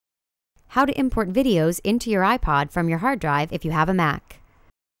How to import videos into your iPod from your hard drive if you have a Mac.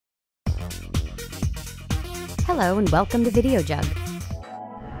 Hello and welcome to Videojug.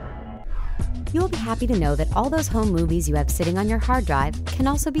 You will be happy to know that all those home movies you have sitting on your hard drive can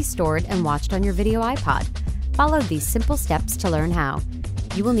also be stored and watched on your video iPod. Follow these simple steps to learn how.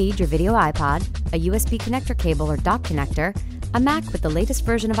 You will need your video iPod, a USB connector cable or dock connector, a Mac with the latest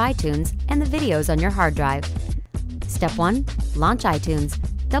version of iTunes, and the videos on your hard drive. Step 1. Launch iTunes.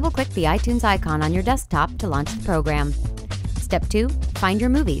 Double-click the iTunes icon on your desktop to launch the program. Step 2. Find your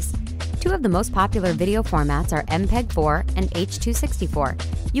movies. Two of the most popular video formats are MPEG-4 and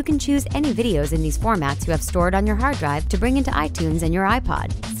H.264. You can choose any videos in these formats you have stored on your hard drive to bring into iTunes and your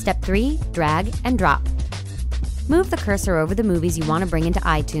iPod. Step 3. Drag and drop. Move the cursor over the movies you want to bring into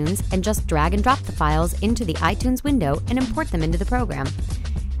iTunes and just drag and drop the files into the iTunes window and import them into the program.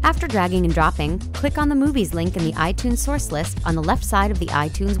 After dragging and dropping, click on the Movies link in the iTunes source list on the left side of the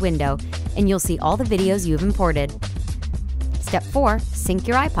iTunes window, and you'll see all the videos you've imported. Step 4. Sync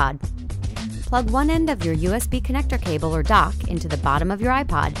your iPod. Plug one end of your USB connector cable or dock into the bottom of your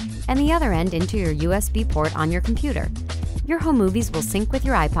iPod, and the other end into your USB port on your computer. Your home movies will sync with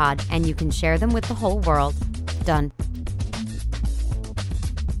your iPod, and you can share them with the whole world. Done.